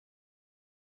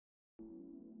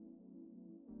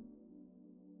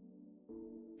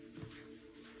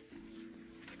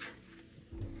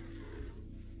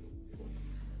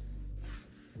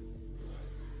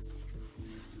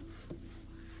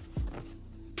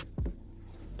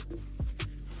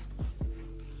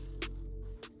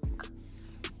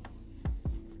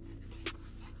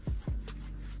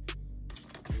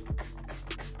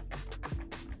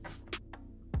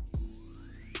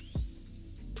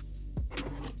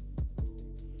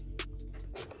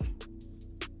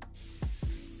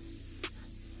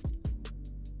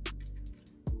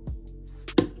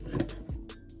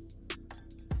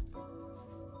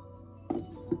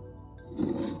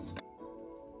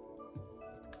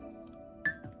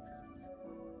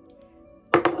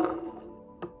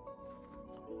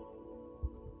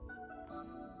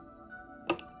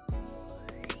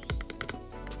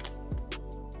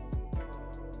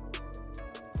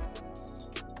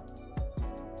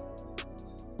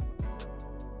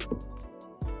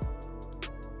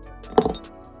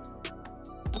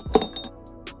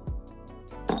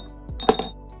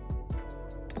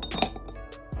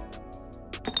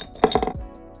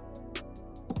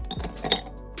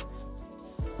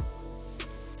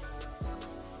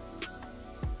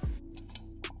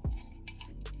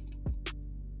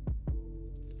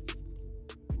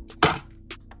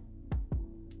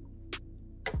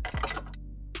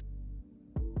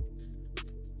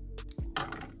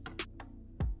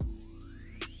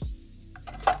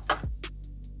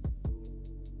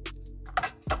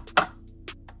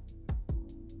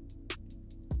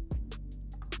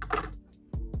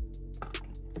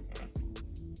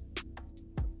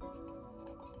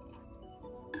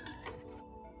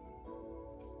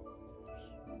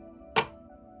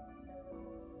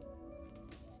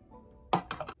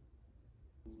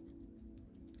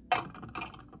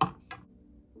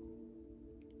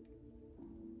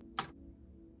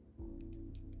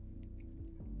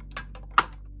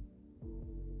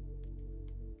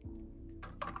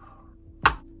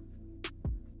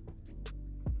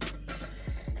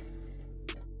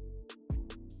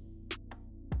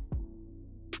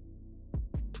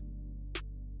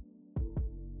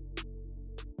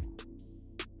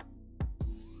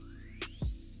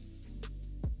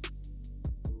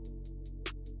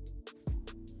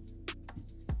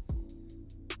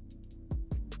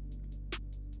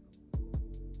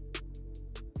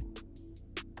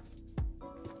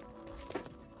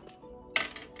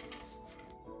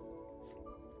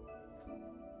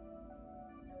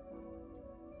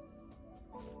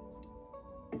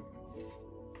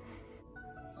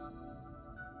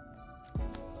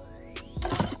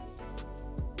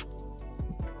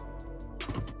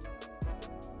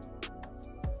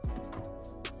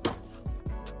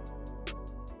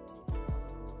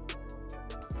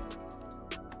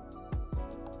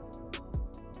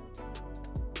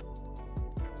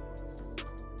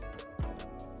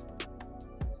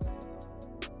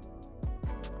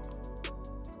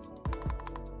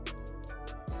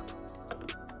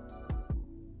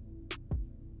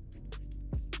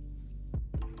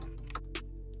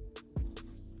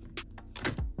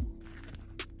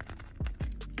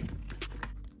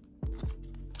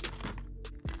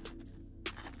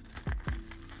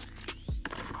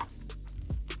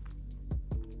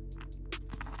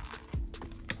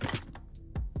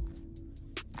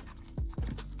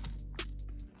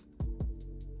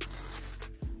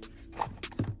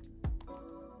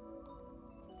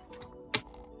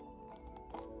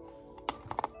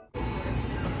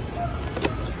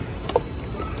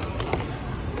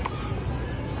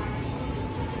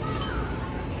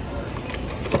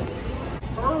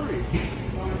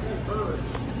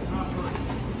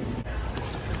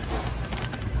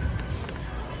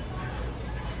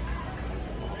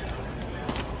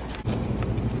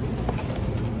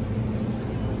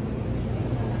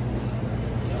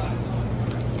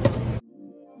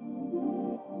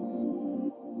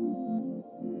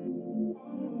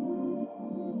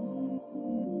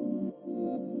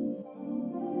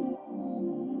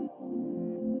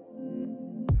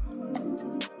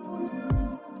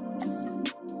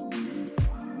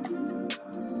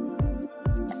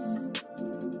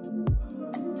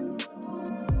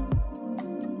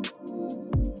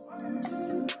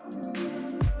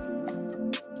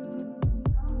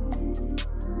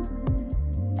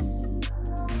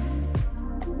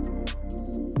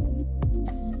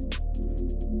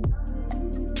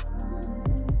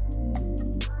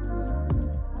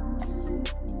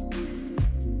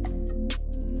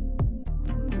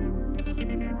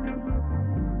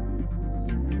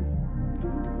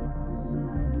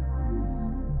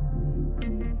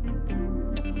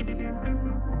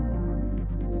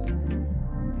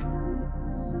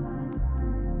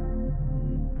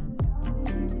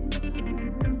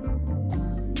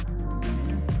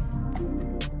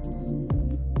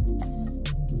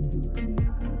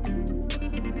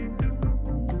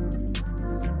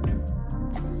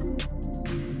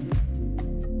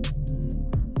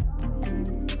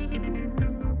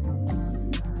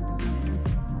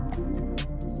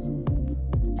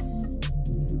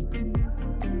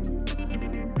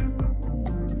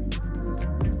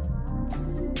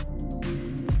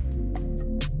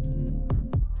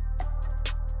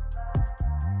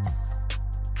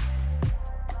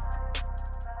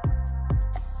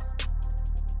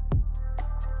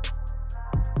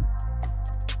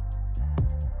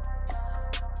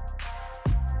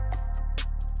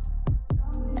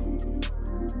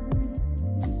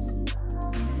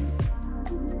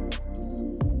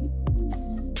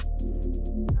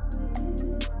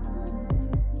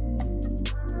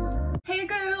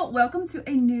welcome to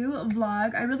a new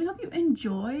vlog. I really hope you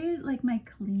enjoyed like my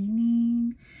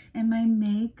cleaning and my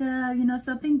makeup, you know,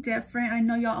 something different. I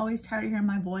know y'all always tired of hearing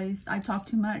my voice. I talk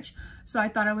too much, so I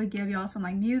thought I would give y'all some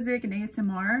like music and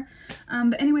ASMR.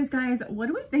 But anyways guys, what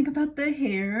do we think about the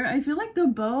hair? I feel like the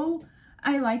bow,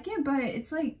 I like it, but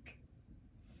it's like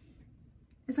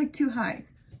too high,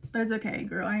 but it's okay,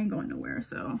 girl. I ain't going nowhere,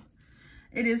 so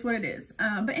it is what it is.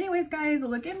 But anyways guys,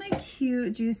 look at my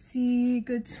cute juicy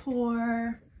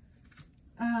couture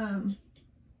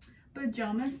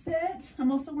pajama set.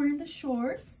 I'm also wearing the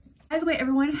shorts. By the way,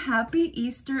 everyone, happy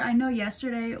Easter. I know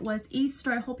yesterday was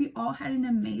Easter. I hope you all had an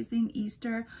amazing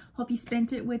Easter. Hope you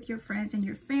spent it with your friends and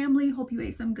your family. Hope you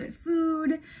ate some good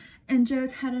food and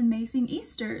just had an amazing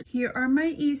Easter. Here are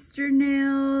my Easter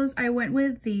nails. I went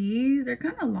with these. They're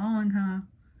kind of long, huh?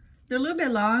 They're a little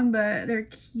bit long, but they're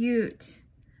cute.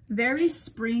 Very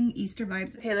spring Easter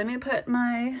vibes. Okay, let me put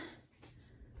my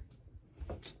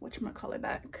whatchamacallit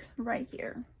back right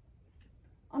here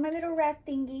on my little rack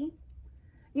thingy.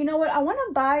 You know what? I want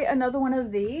to buy another one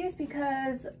of these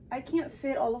because I can't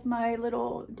fit all of my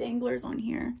little danglers on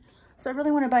here. So I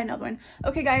really want to buy another one.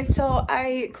 Okay, guys, so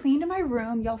I cleaned my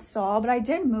room, y'all saw, but I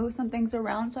did move some things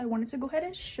around, so I wanted to go ahead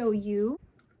and show you.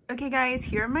 Okay, guys,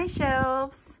 here are my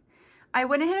shelves. I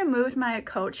went ahead and moved my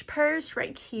Coach purse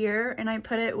right here, and I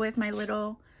put it with my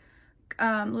little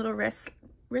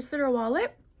wristlet or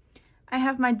wallet. I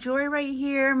have my jewelry right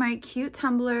here, my cute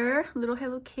tumbler, little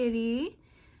Hello Kitty.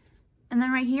 And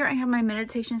then right here, I have my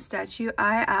meditation statue.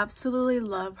 I absolutely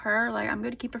love her. Like, I'm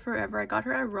going to keep her forever. I got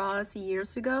her at Ross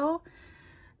years ago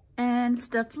and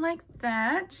stuff like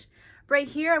that. Right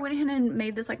here, I went ahead and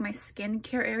made this like my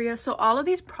skincare area. So all of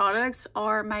these products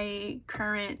are my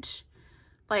current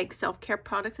like self-care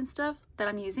products and stuff that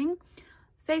I'm using.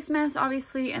 Face mask,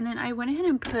 obviously, and then I went ahead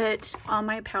and put all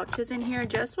my pouches in here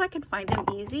just so I can find them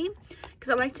easy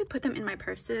because I like to put them in my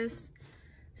purses.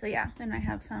 So yeah, then I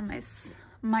have some of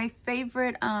my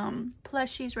favorite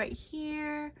plushies right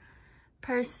here,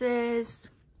 purses,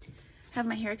 have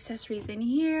my hair accessories in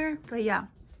here. But yeah,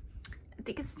 I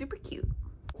think it's super cute.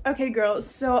 Okay girls,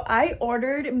 so I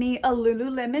ordered me a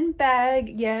Lululemon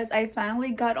bag. Yes, I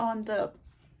finally got on the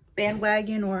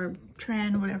bandwagon or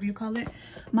trend, whatever you call it.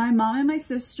 My mom and my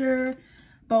sister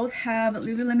both have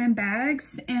Lululemon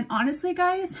bags, and honestly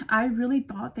guys, I really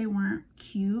thought they weren't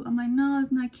cute. I'm like, no,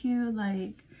 it's not cute.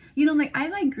 Like, you know, like I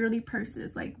like girly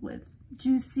purses, like with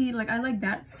juicy, like I like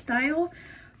that style.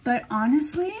 But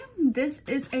honestly, this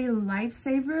is a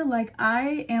lifesaver. Like,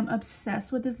 I am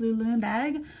obsessed with this Lululemon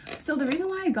bag. So the reason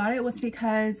why I got it was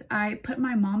because I put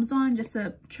my mom's on just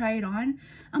to try it on.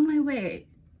 I'm like, wait,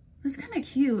 it's kind of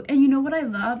cute. And you know what I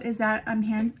love is that I'm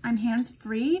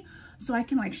hands-free, so I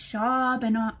can like shop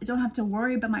and don't have to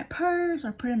worry about my purse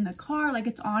or put it in the car, like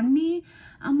it's on me.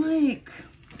 I'm like,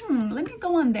 let me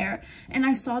go on there. And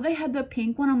I saw they had the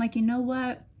pink one. I'm like, you know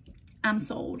what, I'm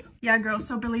sold. Yeah girl,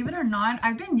 so believe it or not,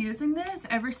 I've been using this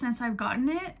ever since I've gotten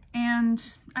it, and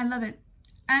I love it.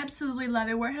 I absolutely love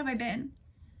it. Where have I been,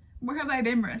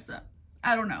 Marissa?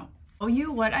 I don't know.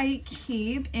 You what I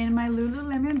keep in my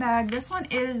Lululemon bag. This one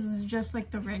is just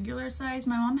like the regular size.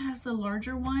 My mom has the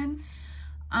larger one.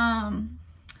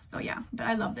 So yeah, but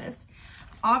I love this.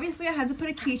 Obviously I had to put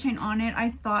a keychain on it.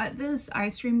 I thought this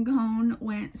ice cream cone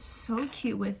went so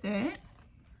cute with it,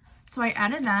 so I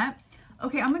added that.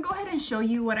 Okay, I'm gonna go ahead and show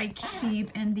you what I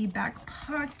keep in the back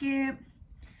pocket.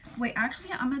 Wait,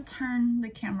 actually I'm gonna turn the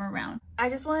camera around. I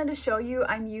just wanted to show you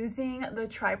I'm using the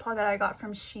tripod that I got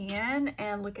from Shein,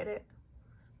 and look at it.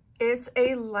 It's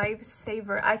a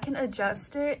lifesaver. I can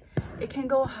adjust it. It can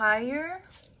go higher.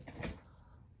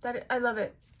 I love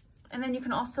it. And then you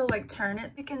can also like turn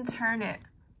it. You can turn it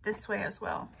this way as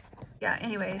well. Yeah,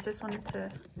 anyways, just wanted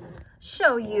to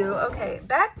show you. Okay,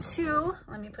 back to,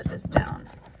 let me put this down.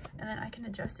 And then I can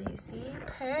adjust it, you see?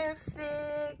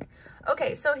 Perfect.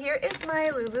 Okay, so here is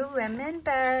my Lululemon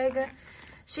bag.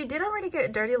 She did already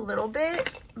get dirty a little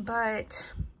bit,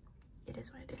 but it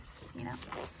is what it is, you know?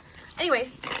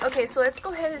 Anyways, okay, so let's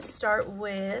go ahead and start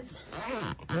with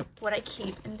what I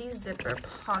keep in the zipper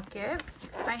pocket.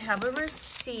 I have a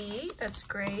receipt, that's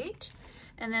great.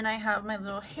 And then I have my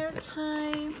little hair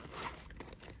tie,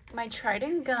 my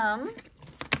Trident gum.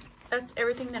 That's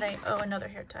everything that another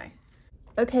hair tie.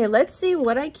 Okay, let's see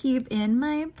what I keep in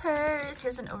my purse.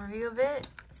 Here's an overview of it.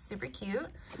 Super cute.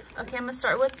 Okay, I'm gonna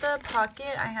start with the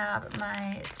pocket. I have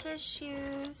my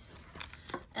tissues,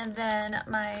 and then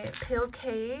my pill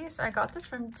case. I got this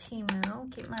from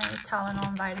Temu. Keep my Tylenol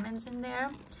and vitamins in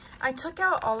there. I took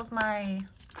out all of my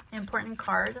important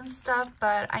cards and stuff,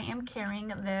 but I am carrying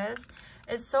this.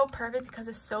 It's so perfect because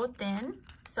it's so thin.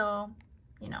 So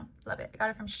you know, love it. I got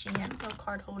it from Shein, little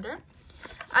card holder.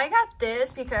 I got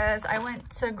this because I went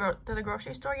to the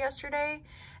grocery store yesterday,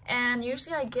 and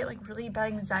usually I get like really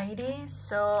bad anxiety,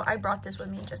 so I brought this with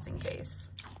me just in case,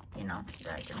 you know,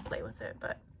 that I can play with it.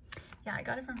 But yeah, I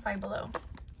got it from Five Below.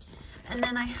 And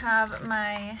then I have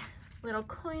my little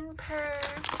coin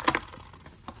purse.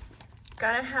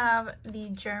 Gotta have the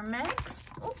Germex.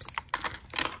 Oops.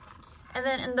 And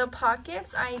then in the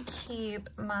pockets, I keep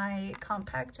my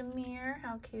compact mirror.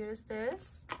 How cute is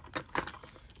this?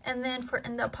 And then for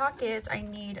in the pockets, I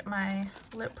need my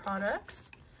lip products.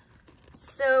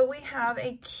 So we have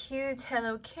a cute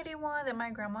Hello Kitty one that my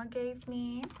grandma gave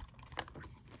me.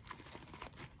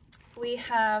 We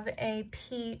have a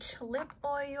peach lip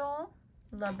oil.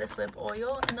 Love this lip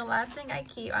oil. And the last thing I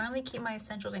only keep my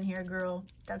essentials in here, girl.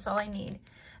 That's all I need.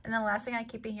 And the last thing I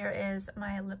keep in here is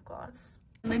my lip gloss.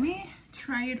 Let me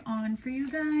try it on for you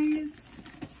guys.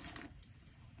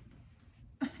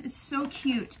 It's so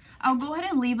cute. I'll go ahead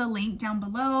and leave a link down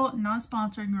below. Not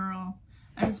sponsored, girl.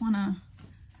 I just want to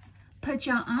put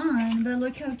y'all on. But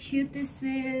look how cute this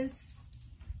is.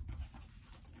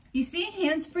 You see?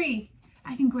 Hands-free.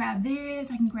 I can grab this.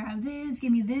 I can grab this.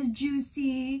 Give me this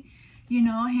juicy. You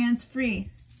know, hands-free.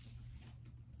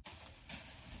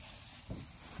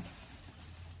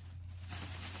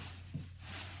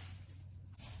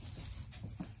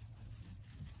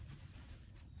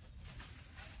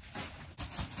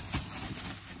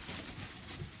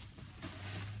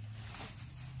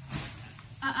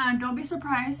 Don't be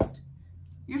surprised.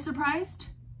 You're surprised?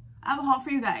 I have a haul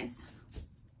for you guys.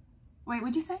 Wait,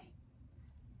 what'd you say?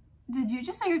 Did you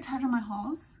just say you're tired of my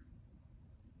hauls?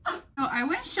 So I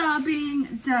went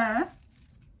shopping, duh.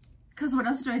 Because what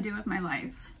else do I do with my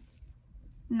life?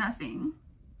 Nothing.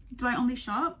 Do I only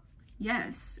shop?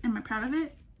 Yes. Am I proud of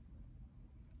it?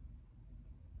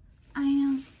 I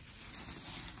am.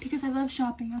 Because I love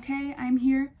shopping, okay? I'm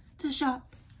here to shop.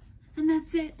 And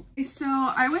that's it. So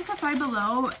I went to Five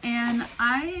Below and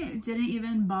I didn't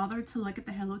even bother to look at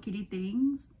the Hello Kitty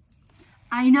things.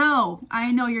 I know,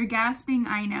 you're gasping.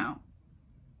 I know.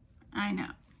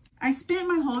 I spent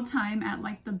my whole time at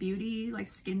like the beauty, like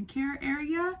skincare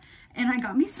area, and I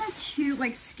got me some cute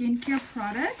like skincare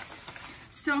products.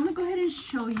 So I'm gonna go ahead and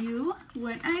show you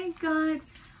what I got.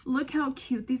 Look how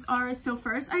cute these are. So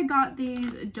first I got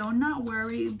these Do Not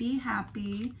Worry, Be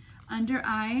Happy under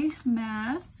eye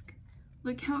mask.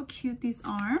 Look how cute these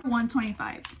are.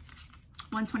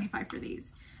 $125 for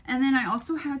these. And then I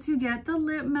also had to get the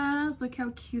lip mask. Look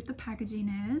how cute the packaging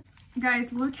is.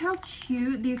 Guys, look how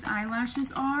cute these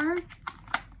eyelashes are.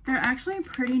 They're actually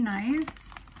pretty nice.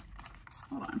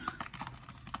 Hold on.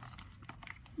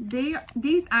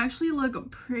 These actually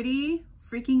look pretty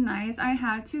freaking nice. I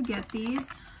had to get these.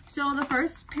 So the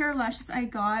first pair of lashes I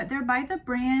got, they're by the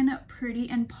brand Pretty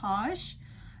and Posh.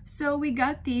 So we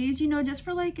got these, you know, just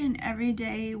for like an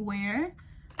everyday wear.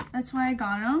 That's why I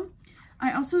got them.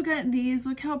 I also got these.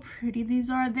 Look how pretty these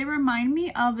are. They remind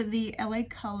me of the LA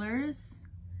Colors.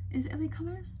 Is it LA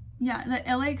Colors? Yeah, the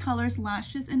LA Colors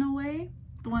lashes in a way.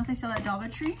 The ones I sell at Dollar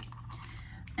Tree.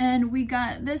 And we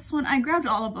got this one. I grabbed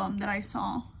all of them that I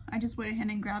saw. I just went ahead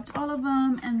and grabbed all of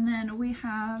them. And then we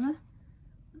have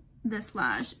this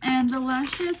lash. And the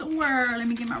lashes were, let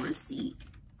me get my receipt.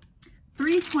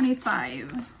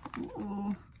 $3.25.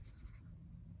 Ooh.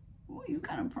 Ooh, you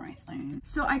kind of pricey.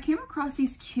 So I came across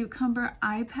these cucumber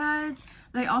eye pads.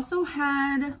 They also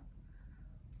had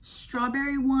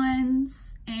strawberry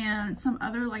ones and some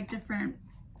other like different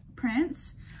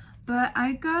prints. But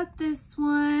I got this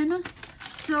one.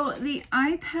 So the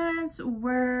eye pads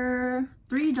were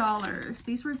 $3.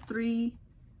 These were $3.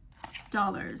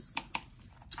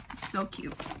 So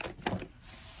cute.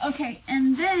 Okay,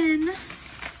 and then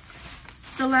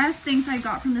the last things I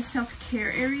got from the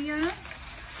self-care area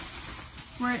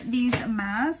were these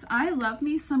masks. I love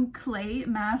me some clay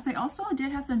masks. They also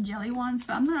did have some jelly ones,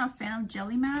 but I'm not a fan of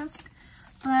jelly masks.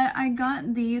 But I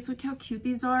got these. Look how cute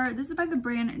these are. This is by the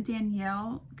brand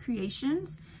Danielle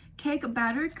Creations. Cake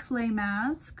Batter Clay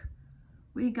Mask.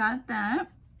 We got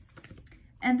that.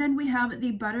 And then we have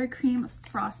the Buttercream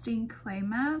Frosting Clay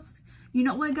Mask. You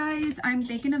know what, guys? I'm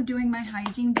thinking of doing my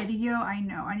hygiene video. I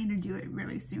know. I need to do it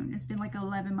really soon. It's been like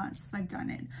 11 months since I've done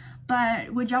it.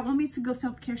 But would y'all want me to go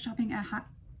self-care shopping at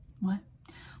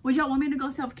Would y'all want me to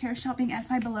go self-care shopping at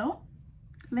Five Below?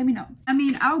 Let me know. I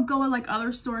mean, I'll go at like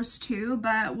other stores too,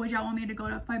 but would y'all want me to go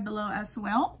to Five Below as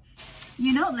well?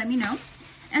 You know, let me know.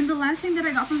 And the last thing that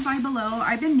I got from Five Below,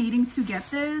 I've been needing to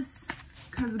get this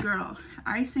because, girl,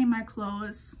 I stain my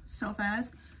clothes so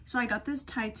fast. So I got this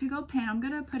Tide to Go pen. I'm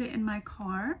gonna put it in my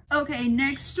car. Okay,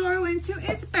 next store I went to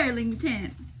is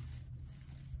Burlington.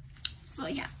 So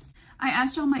yeah, I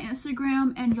asked y'all my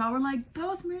Instagram and y'all were like,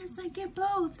 both, Marissa, get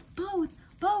both.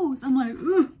 I'm like,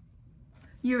 ooh,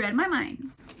 you read my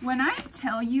mind. When I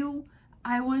tell you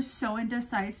I was so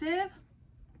indecisive,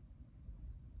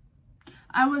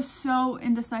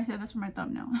 that's for my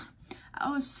thumbnail. I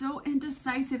was so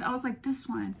indecisive. I was like, this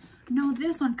one, no,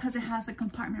 this one, because it has a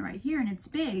compartment right here and it's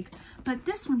big, but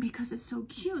this one because it's so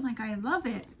cute, like I love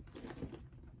it.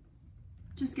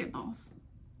 Just get both,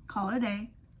 call it a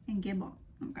day and get both.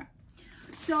 Okay,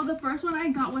 so the first one I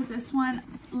got was this one.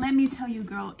 Let me tell you,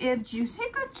 girl, if Juicy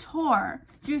Couture,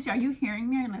 Juicy, are you hearing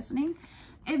me? Are you listening?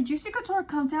 If Juicy Couture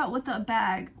comes out with a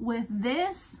bag with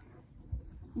this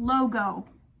logo,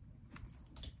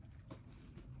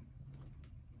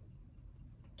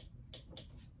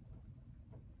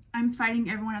 I'm fighting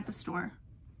everyone at the store.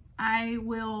 I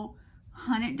will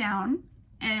hunt it down,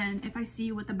 and if I see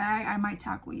you with the bag, I might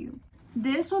tackle you.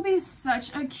 This will be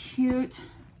such a cute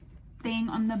thing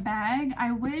on the bag.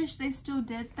 I wish they still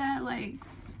did that, like,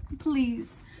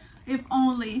 please. If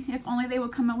only they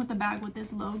would come out with a bag with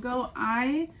this logo.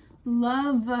 I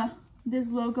love this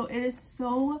logo. It is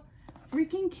so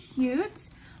freaking cute.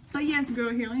 But yes,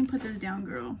 girl, here, let me put this down,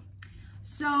 girl.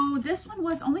 So this one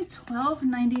was only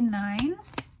 $12.99.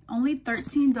 Only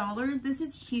 $13. This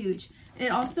is huge.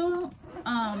 It also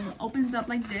opens up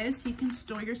like this. You can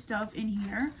store your stuff in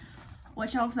here,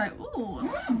 which I was like, ooh,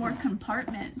 more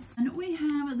compartments. And we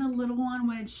have the little one,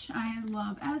 which I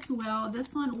love as well.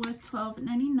 This one was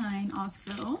 $12.99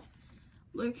 also.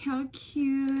 Look how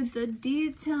cute the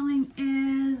detailing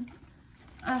is.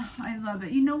 I love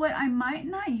it. You know what? I might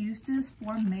not use this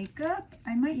for makeup.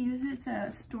 I might use it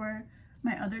to store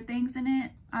my other things in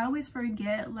it. I always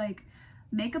forget, like,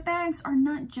 makeup bags are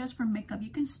not just for makeup. You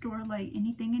can store like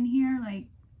anything in here, like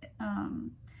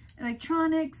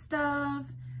electronic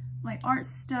stuff, like art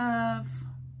stuff,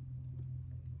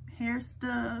 hair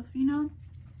stuff, you know,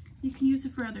 you can use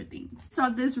it for other things. Saw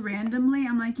this randomly.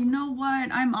 I'm like, you know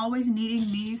what, I'm always needing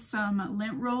me some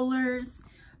lint rollers,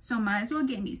 so might as well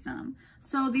get me some.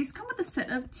 So these come with a set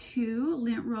of 2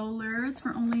 lint rollers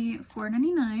for only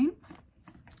 $4.99.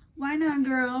 Why not,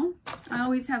 girl? I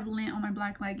always have lint on my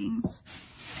black leggings.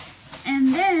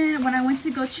 And then when I went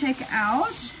to go check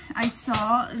out, I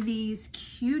saw these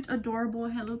cute, adorable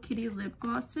Hello Kitty lip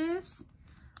glosses.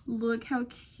 Look how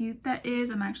cute that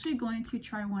is. I'm actually going to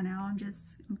try one out.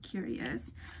 I'm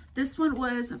curious. This one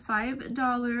was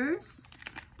 $5.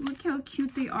 Look how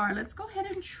cute they are. Let's go ahead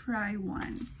and try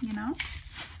one, you know?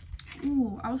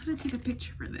 Ooh, I was gonna take a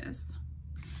picture for this.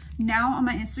 Now on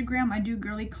my Instagram, I do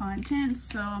girly content,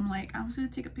 so I'm like, I was gonna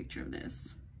take a picture of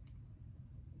this.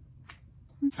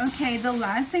 Okay, the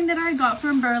last thing that I got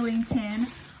from Burlington.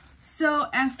 So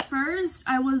at first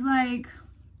I was like,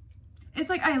 it's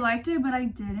like I liked it, but I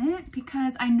didn't,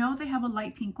 because I know they have a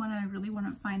light pink one and I really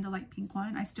want to find the light pink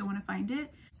one. I still want to find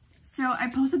it. So I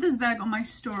posted this bag on my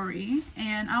story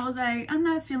and I was like, I'm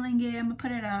not feeling it, I'm gonna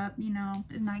put it up, you know,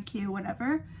 it's not cute,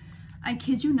 whatever. I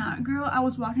kid you not, girl, I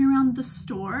was walking around the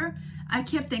store, I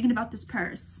kept thinking about this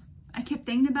purse. I kept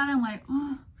thinking about it. I'm like,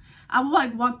 oh, I would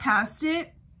like walk past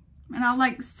it and I'll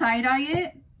like side-eye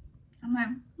it. I'm like,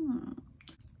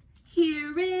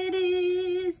 here it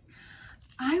is.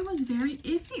 I was very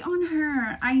iffy on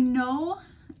her. I know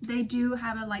they do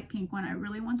have a light pink one. I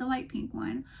really want the light pink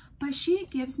one, but she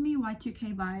gives me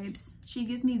Y2K vibes. She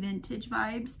gives me vintage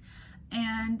vibes,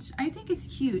 and I think it's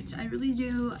cute. I really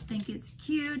do think it's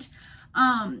cute.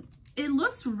 It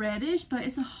looks reddish, but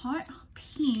it's a hot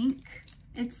pink.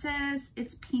 It says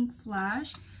it's pink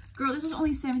flash. Girl, this was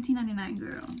only $17.99,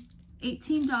 girl.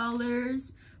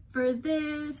 $18 for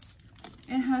this.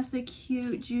 It has the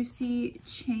cute juicy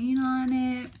chain on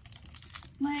it.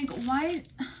 Like, why,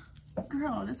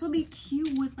 girl, this would be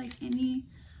cute with like any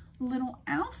little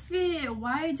outfit.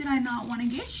 Why did I not want to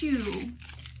get you?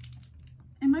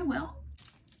 Am I well?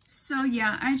 So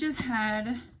yeah, I just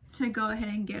had to go ahead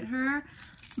and get her,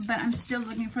 but I'm still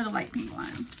looking for the light pink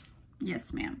one.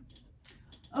 Yes, ma'am.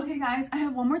 Okay guys, I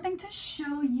have one more thing to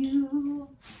show you.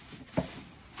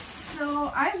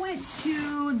 So I went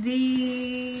to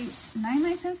the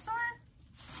 99-cent store.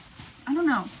 I don't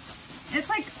know. It's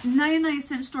like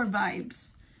 99-cent store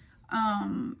vibes.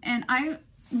 And I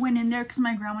went in there because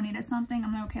my grandma needed something.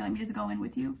 I'm like, okay, let me just go in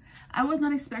with you. I was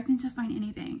not expecting to find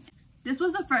anything. This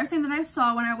was the first thing that I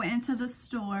saw when I went into the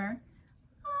store.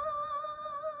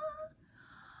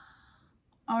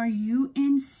 Are you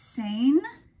insane?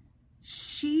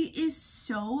 She is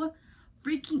so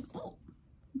freaking, oh,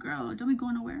 girl, don't be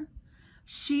going nowhere.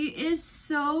 She is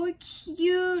so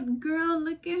cute, girl.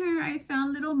 Look at her. I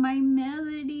found little My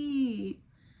Melody.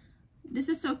 This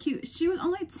is so cute. She was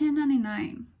only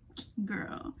 $10.99,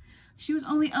 girl. She was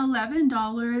only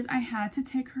 $11. I had to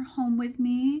take her home with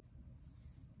me.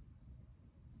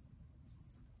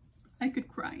 I could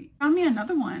cry. Found me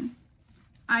another one.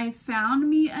 I found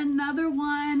me another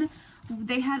one.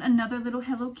 They had another little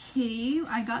Hello Kitty.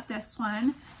 I got this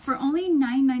one for only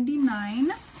 $9.99.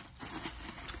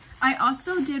 I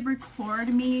also did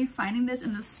record me finding this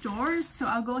in the stores, so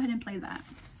I'll go ahead and play that.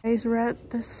 Guys, we're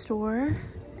at the store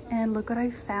and look what I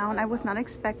found. I was not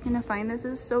expecting to find this.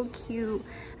 It's so cute.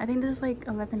 I think this is like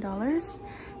 $11.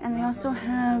 And they also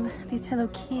have these Hello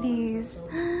Kitties.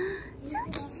 So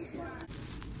cute.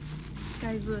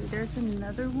 Guys, look, there's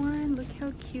another one. Look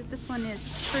how cute this one is.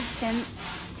 For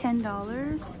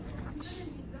 $10.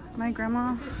 My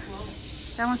grandma,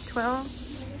 that one's 12.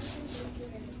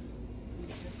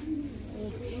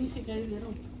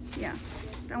 Yeah,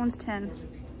 that one's 10.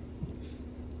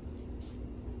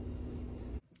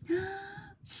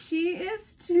 She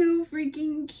is too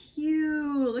freaking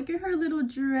cute. Look at her little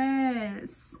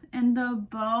dress and the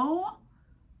bow.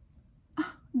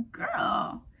 Oh,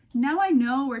 girl, now I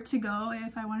know where to go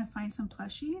if I want to find some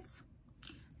plushies.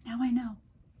 Now I know.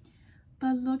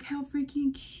 But look how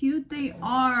freaking cute they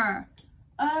are.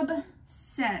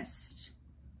 Obsessed.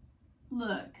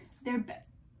 Look, they're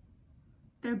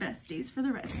besties for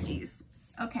the resties.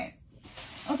 Okay.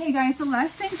 Okay, guys, the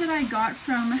last thing that I got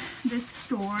from this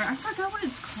store, I forgot what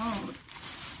it's called.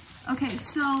 Okay,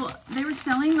 so they were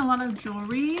selling a lot of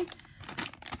jewelry.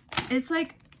 It's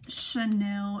like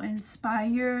Chanel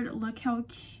inspired. Look how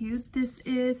cute this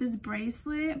is. This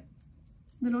bracelet,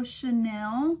 little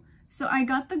Chanel. So I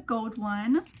got the gold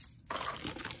one.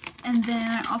 And then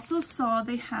I also saw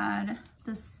they had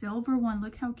the silver one.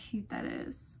 Look how cute that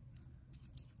is.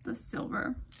 The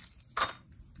silver.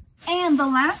 And the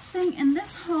last thing in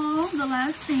this haul,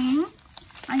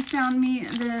 I found me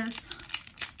this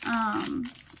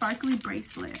sparkly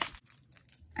bracelet.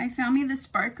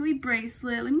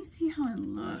 Let me see how it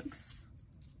looks.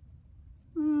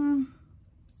 I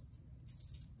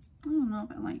don't know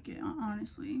if I like it,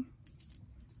 honestly.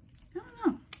 I don't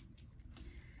know.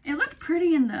 It looked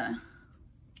pretty in the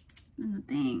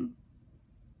thing.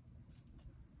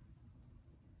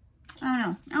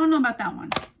 I don't know about that one.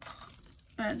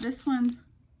 But this one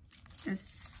is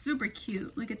super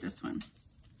cute. Look at this one.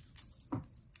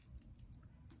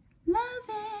 Love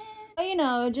it. You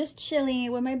know, just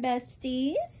chilling with my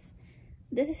besties.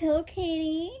 This is Hello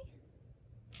Kitty.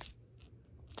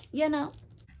 You know.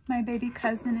 My baby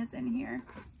cousin is in here.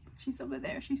 She's over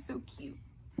there. She's so cute.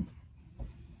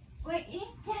 What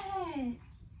is that?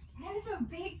 That is a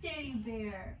big teddy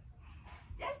bear.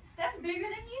 That's bigger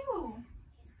than you.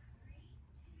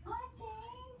 Oh,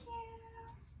 thank you.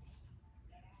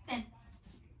 Ben,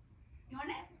 you want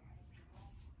it?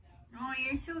 Oh,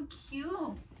 you're so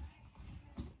cute.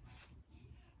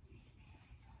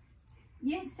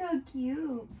 You're so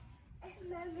cute.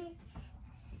 Mommy.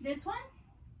 This one?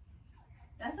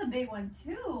 That's a big one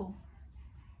too.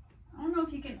 I don't know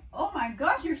if you can. Oh my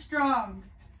gosh, you're strong.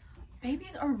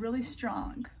 Babies are really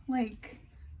strong. Like,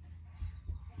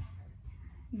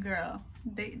 girl,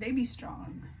 they be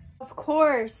strong. Of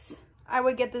course, I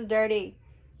would get this dirty.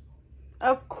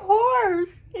 Of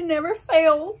course, it never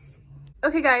fails.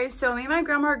 Okay guys, so me and my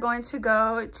grandma are going to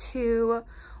go to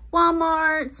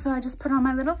Walmart. So I just put on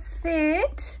my little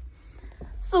fit.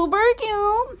 Super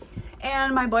cute.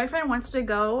 And my boyfriend wants to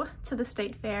go to the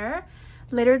state fair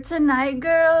later tonight,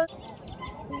 girl.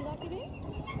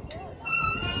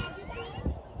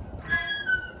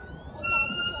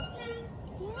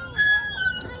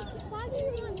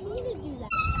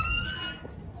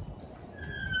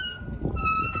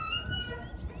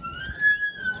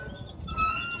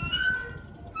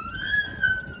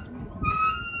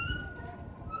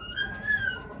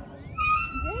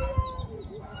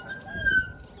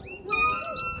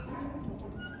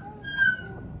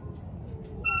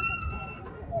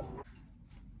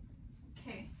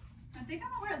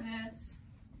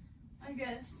 I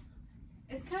guess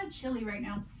it's kind of chilly right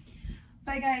now,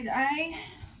 but guys, I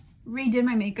redid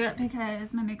my makeup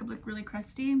because my makeup looked really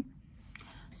crusty,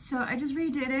 so I just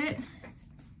redid it.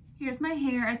 Here's my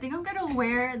hair. I think I'm gonna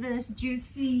wear this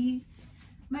juicy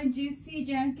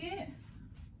jacket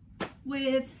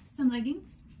with some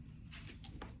leggings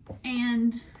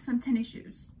and some tennis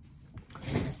shoes.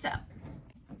 So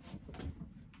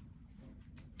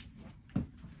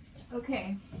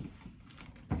okay,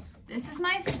 this is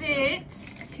my fit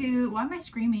to, why am I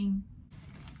screaming?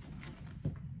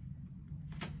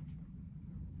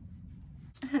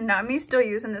 Not me still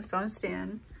using this phone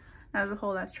stand. That was a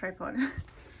whole ass tripod.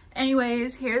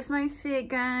 Anyways, here's my fit,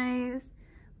 guys.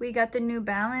 We got the New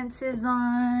Balances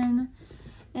on.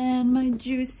 And my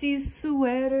juicy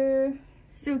sweater.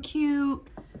 So cute.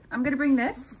 I'm gonna bring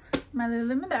this, my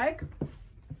Lululemon bag.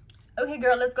 Okay,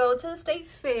 girl, let's go to the state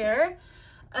fair.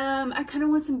 I kind of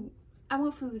want I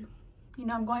want food. You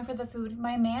know, I'm going for the food.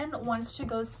 My man wants to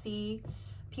go see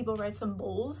people ride some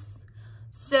bulls.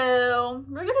 So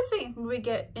we're gonna see what we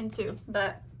get into.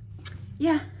 But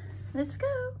yeah, let's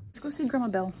go. Let's go see Grandma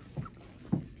Belle.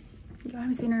 I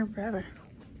haven't seen her in forever.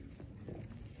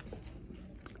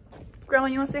 Grandma,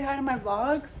 you wanna say hi to my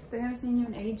vlog? I haven't seen you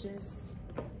in ages.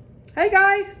 Hey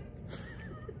guys,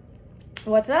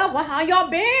 what's up? How y'all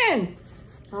been?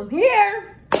 I'm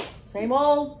here. Same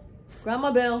old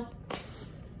Grandma Belle.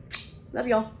 Love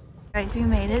y'all. Guys, we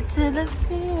made it to the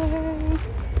fair.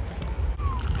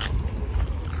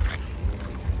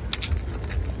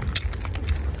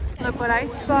 Look what I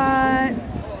spot.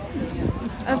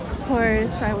 Of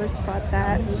course, I would spot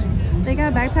that. They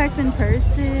got backpacks and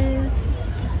purses.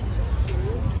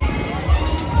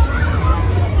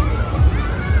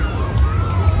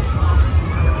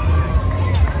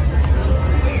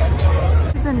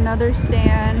 Another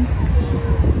stand,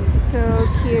 so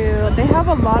cute. They have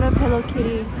a lot of Hello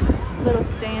Kitty little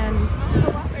stands.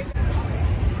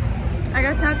 I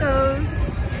got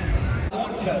tacos.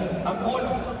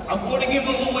 I'm going to give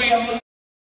them away.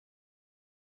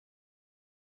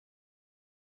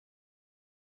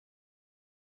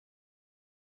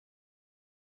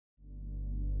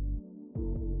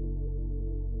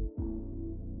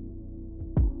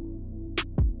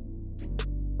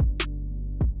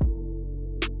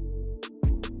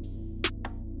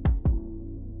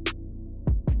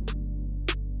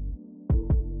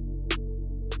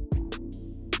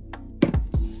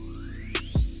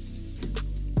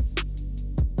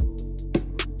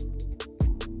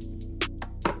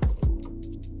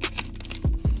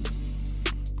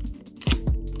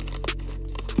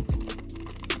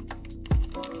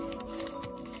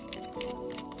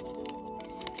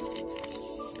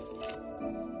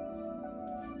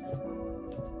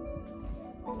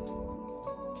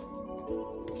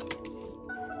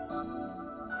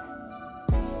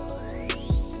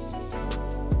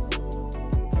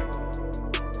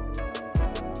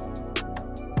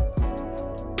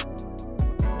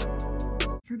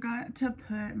 Forgot to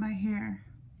put my hair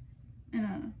in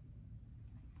a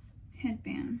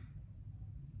headband.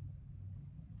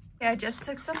 Yeah, I just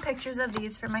took some pictures of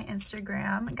these for my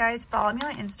Instagram. Guys, follow me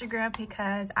on Instagram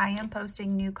because I am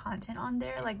posting new content on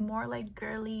there, like more like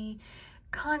girly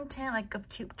content, like of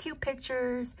cute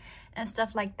pictures and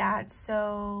stuff like that.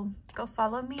 So go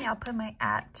follow me. I'll put my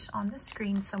 @ on the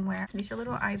screen somewhere. These are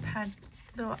little iPads,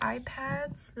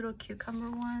 little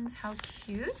cucumber ones. How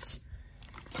cute.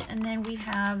 And then we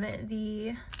have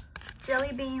the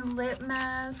Jelly Bean lip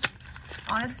mask.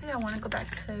 Honestly, I want to go back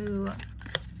to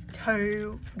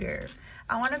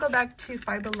I want to go back to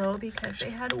Five Below because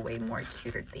they had way more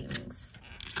cuter things.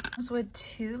 Comes with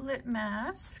 2 lip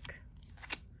masks.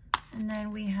 And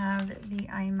then we have the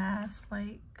eye mask.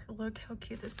 Like, look how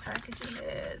cute this packaging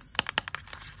is.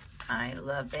 I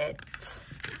love it.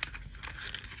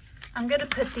 I'm gonna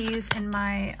put these in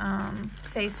my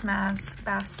face mask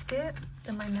basket,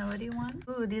 my Melody one.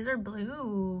 Ooh, these are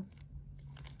blue.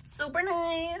 Super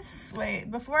nice.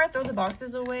 Wait, before I throw the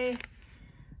boxes away,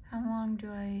 how long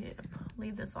do I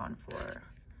leave this on for?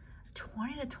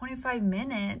 20 to 25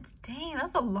 minutes. Dang,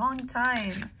 that's a long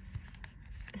time.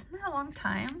 Isn't that a long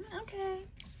time? Okay.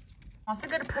 Also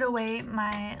gonna put away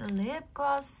my lip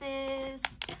glosses.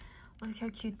 Look how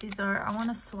cute these are. I want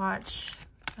to swatch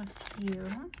a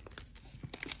few.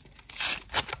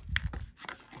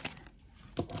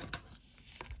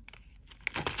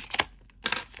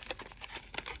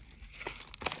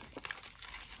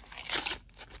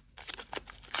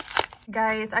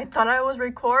 Guys, I thought I was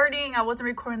recording. I wasn't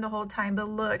recording the whole time, but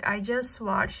look, I just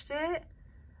swatched it.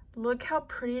 Look how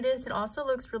pretty it is. It also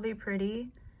looks really pretty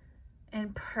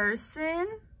in person.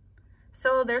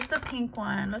 So there's the pink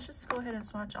one. Let's just go ahead and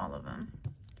swatch all of them.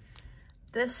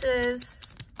 This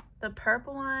is the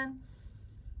purple one.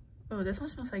 Oh, this one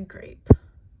smells like grape.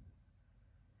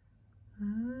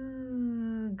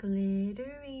 Ooh,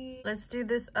 glittery. Let's do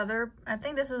this other. I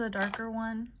think this is a darker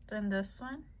one than this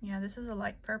one. Yeah, this is a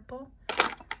light purple.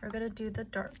 We're gonna do the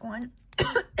dark one.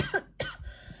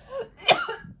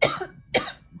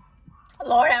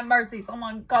 Lord have mercy,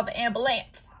 someone call the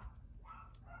ambulance.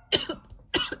 Shoot!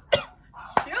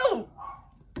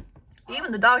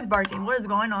 Even the dog's barking. What is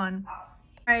going on? All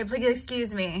right, please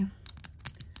excuse me.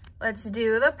 Let's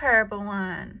do the purple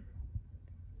one.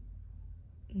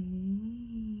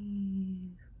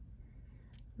 Ew.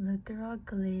 Look, they're all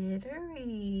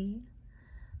glittery.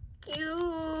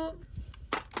 Cute.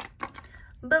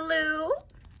 Blue.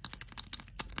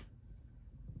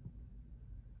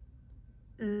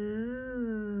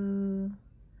 Ooh,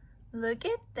 look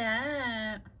at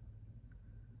that.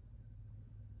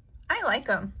 I like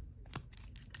them.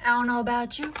 I don't know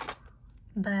about you,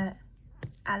 but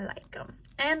I like them.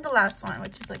 And the last one,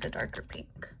 which is like a darker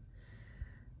pink.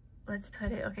 Let's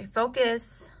put it, okay,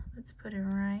 focus. Let's put it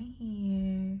right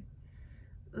here.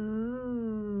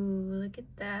 Ooh, look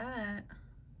at that.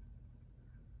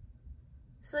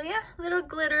 So yeah, little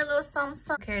glitter, little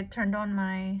something. Okay, I turned on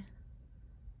my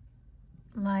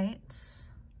lights.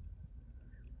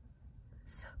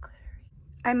 So glittery.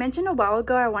 I mentioned a while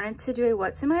ago I wanted to do a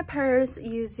what's in my purse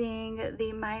using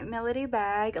the My Melody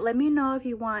bag. Let me know if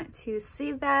you want to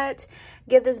see that.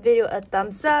 Give this video a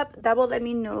thumbs up. That will let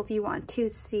me know if you want to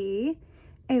see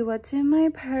a what's in my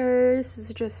purse.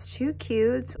 It's just too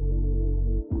cute.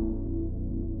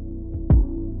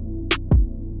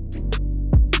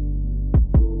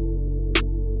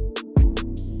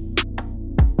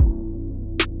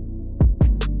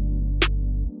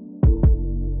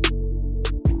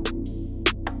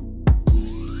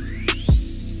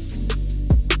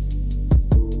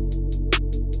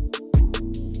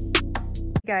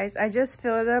 Guys, I just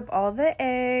filled up all the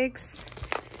eggs.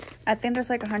 I think there's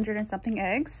like 100 and something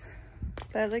eggs,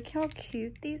 but look how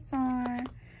cute these are.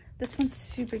 This one's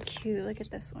super cute. Look at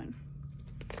this one.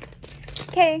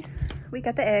 Okay, we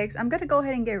got the eggs. I'm gonna go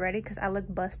ahead and get ready because I look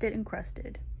busted and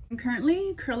crusted. I'm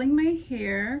currently curling my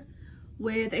hair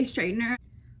with a straightener.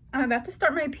 I'm about to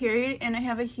start my period and I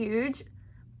have a huge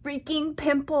freaking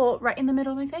pimple right in the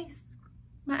middle of my face.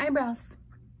 My eyebrows.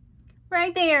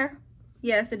 Right there.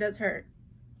 Yes, it does hurt.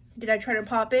 Did I try to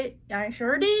pop it? I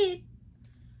sure did.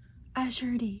 I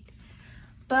sure did.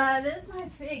 But this is my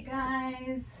fit,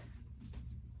 guys.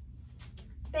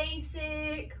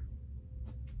 Basic.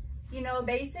 You know,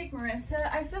 basic Marissa.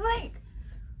 I feel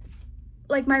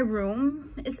like my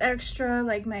room is extra.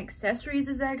 Like my accessories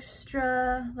is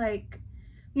extra. Like,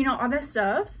 you know, all that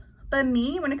stuff. But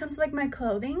me, when it comes to like my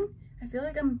clothing, I feel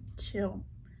like I'm chill.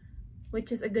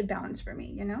 Which is a good balance for me,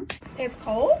 you know? It's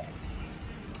cold.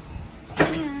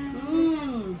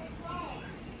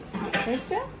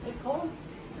 It's cold.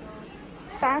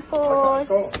 Tacos.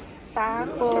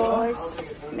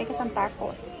 Tacos. Making some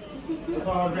tacos.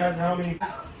 How many?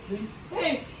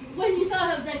 Hey, when you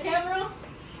saw the camera?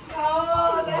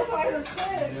 Oh, that's why it was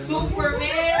good.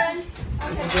 Superman.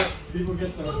 People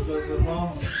get the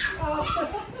long. Oh.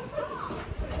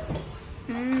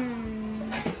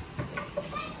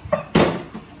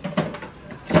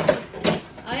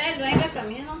 Ay, luego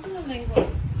también, no tengo lengua.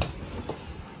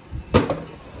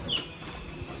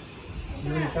 You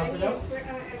want to chop it up?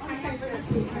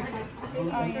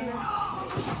 Oh, yeah.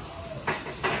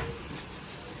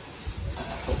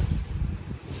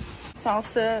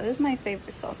 Salsa. This is my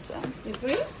favorite salsa. You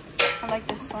agree? I like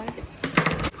this one.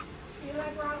 You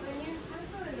like raw onions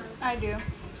or no? I do.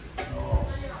 Oh.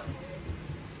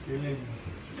 Really?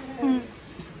 Mm.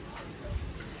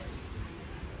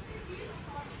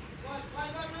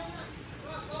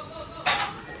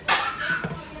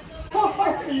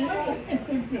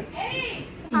 Hey!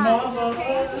 Mama!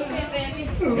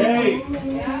 Hey!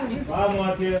 Mom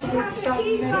wants you.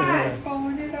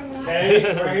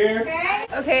 Hey, right here.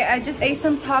 Okay, I just ate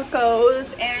some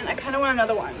tacos and I kind of want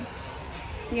another one.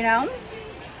 You know?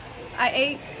 I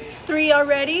ate 3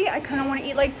 already. I kind of want to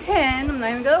eat like 10. I'm not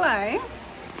even gonna lie.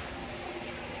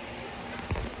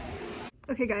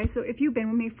 Okay guys, so if you've been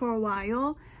with me for a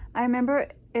while, I remember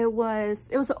it was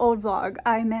an old vlog.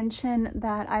 I mentioned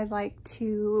that I like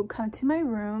to come to my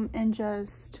room and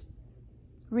just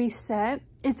reset.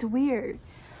 It's weird.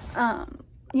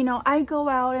 You know, I go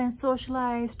out and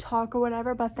socialize, talk or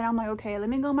whatever, but then I'm like, okay, let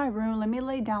me go in my room, let me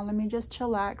lay down, let me just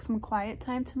chillax, some quiet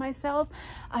time to myself.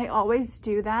 I always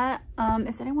do that.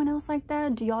 Is anyone else like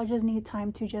that? Do y'all just need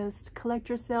time to just collect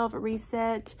yourself,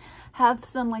 reset, have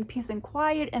some like peace and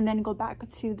quiet, and then go back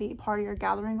to the party or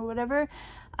gathering or whatever?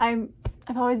 I've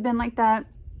always been like that.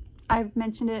 I've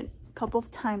mentioned it a couple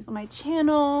of times on my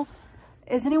channel.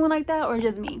 Is anyone like that or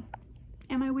just me?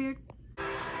 Am I weird?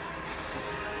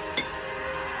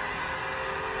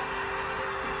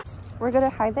 We're gonna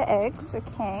hide the eggs,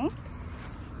 okay?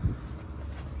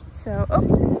 So,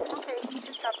 oh, okay, he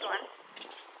just dropped one.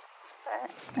 But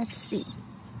let's see.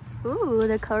 Ooh,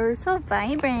 the color is so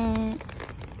vibrant.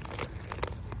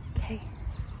 Okay.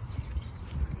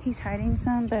 He's hiding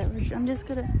some, but I'm just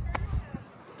gonna...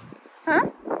 Huh?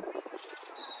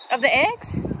 Of the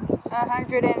eggs?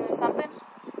 100 and something.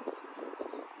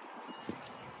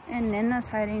 And Nina's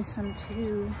hiding some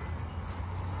too.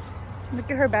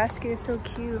 Look at her basket, it's so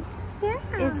cute. Yeah.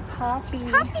 It's Poppy.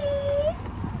 Poppy!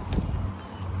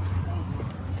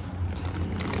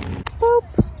 Boop.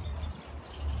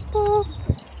 Boop.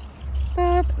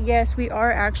 yes, we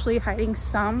are actually hiding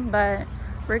some, but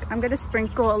I'm gonna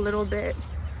sprinkle a little bit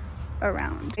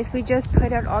around. Guys, we just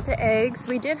put out all the eggs.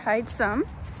 We did hide some,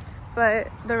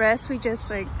 but the rest we just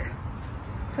like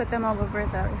put them all over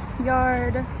the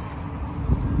yard.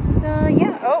 So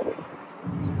yeah. Oh,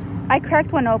 I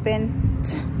cracked one open.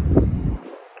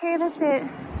 Okay, that's it.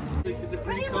 Look at the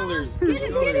pretty colors. Get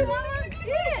it, Mama. Get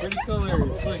it. Pretty colors.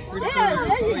 Look, pretty Yeah, colors.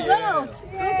 there you go.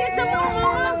 Go get some more,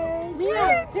 Mama.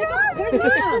 Mia, take up. Where's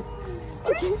Mia?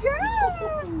 Good job.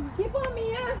 Keep on,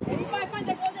 Mia. Anybody find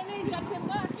the golden egg, got $10.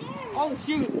 Oh,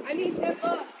 shoot. I need $10.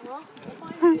 Well, we'll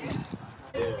find it.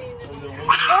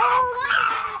 Oh,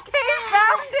 Kate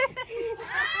found it.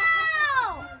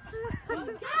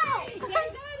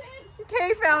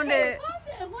 Kate found it.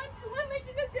 What made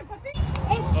you look different?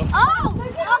 Oh,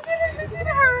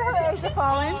 her eggs are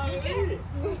falling.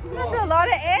 That's a lot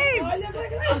of eggs.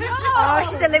 Oh,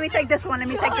 she said, let me take this one. Let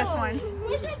me take this one.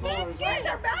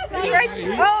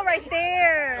 Oh, right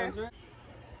there.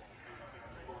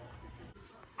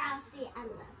 Elsie, I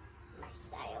love my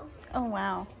style. Oh,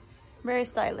 wow. Very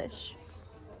stylish.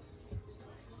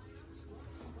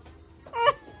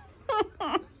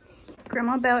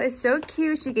 Grandma Belle is so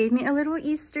cute. She gave me a little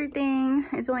Easter thing.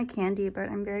 It's only candy, but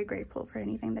I'm very grateful for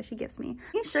anything that she gives me.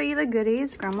 Let me show you the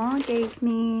goodies Grandma gave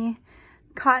me.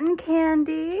 Cotton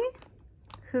candy.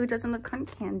 Who doesn't love cotton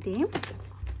candy?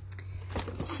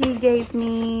 She gave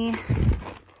me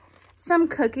some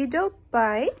cookie dough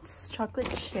bites,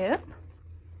 chocolate chip.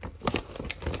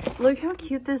 Look how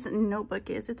cute this notebook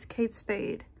is. It's Kate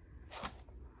Spade.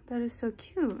 That is so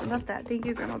cute. I love that. Thank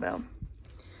you, Grandma Belle.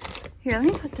 Here, let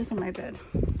me put this on my bed.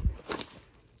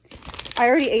 I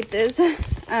already ate this.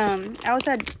 I was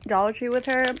at Dollar Tree with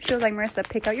her. She was like, Marissa,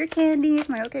 pick out your candies.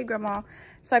 I'm like, okay, Grandma.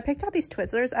 So I picked out these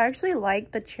Twizzlers. I actually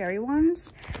like the cherry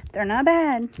ones. They're not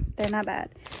bad. They're not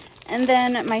bad. And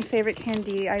then my favorite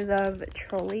candy, I love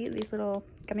Trolley, these little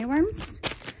gummy worms.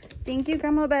 Thank you,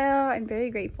 Grandma Belle. I'm very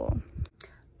grateful.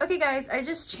 Okay, guys, I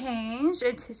just changed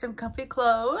into some comfy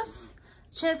clothes.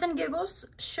 Chins and Giggles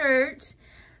shirt.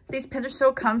 These pins are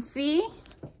so comfy.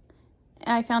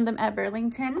 I found them at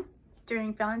Burlington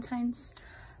during Valentine's.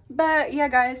 But yeah,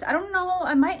 guys, I don't know.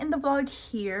 I might end the vlog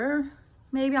here.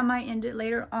 Maybe I might end it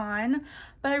later on.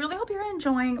 But I really hope you're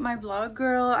enjoying my vlog,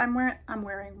 girl. I'm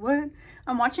wearing what?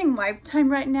 I'm watching Lifetime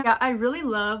right now. Yeah, I really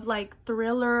love like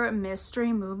thriller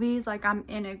mystery movies. Like I'm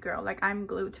in it, girl. Like I'm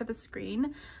glued to the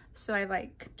screen. So I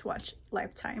like to watch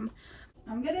Lifetime.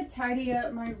 I'm gonna tidy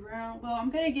up my room. Well, I'm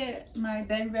gonna get my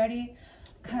bed ready.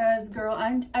 Cause girl,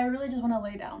 I really just want to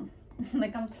lay down.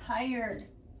 Like I'm tired.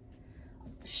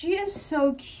 She is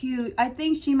so cute. I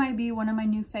think she might be one of my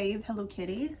new fave Hello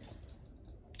Kitties.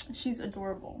 She's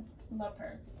adorable. Love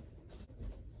her.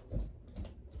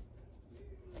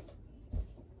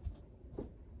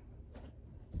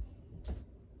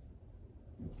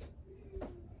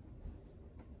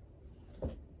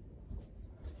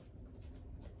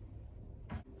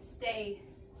 Stay.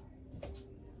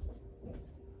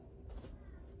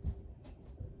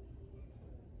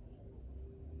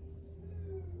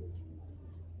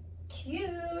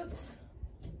 Cute.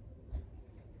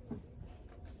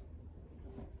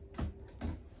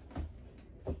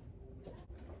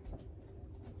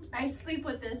 I sleep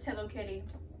with this Hello Kitty,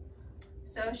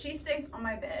 so she stays on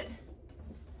my bed.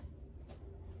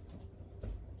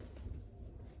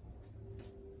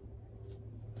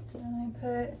 And I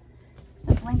put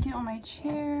the blanket on my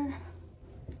chair.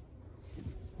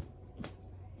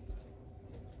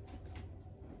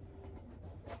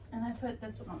 And I put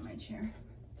this one on my chair.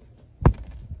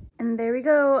 And there we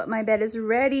go. My bed is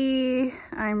ready.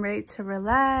 I'm ready to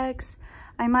relax.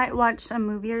 I might watch a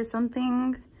movie or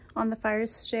something on the Fire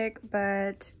Stick,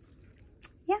 but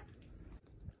yeah.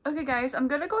 Okay, guys, I'm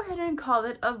gonna go ahead and call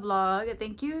it a vlog.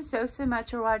 Thank you so much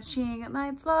for watching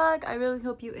my vlog. I really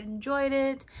hope you enjoyed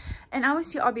it. And I will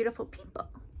see all beautiful people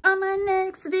on my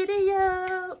next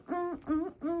video.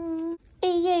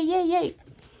 Yay, yay, yay, yay.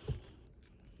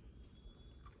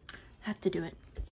 Have to do it.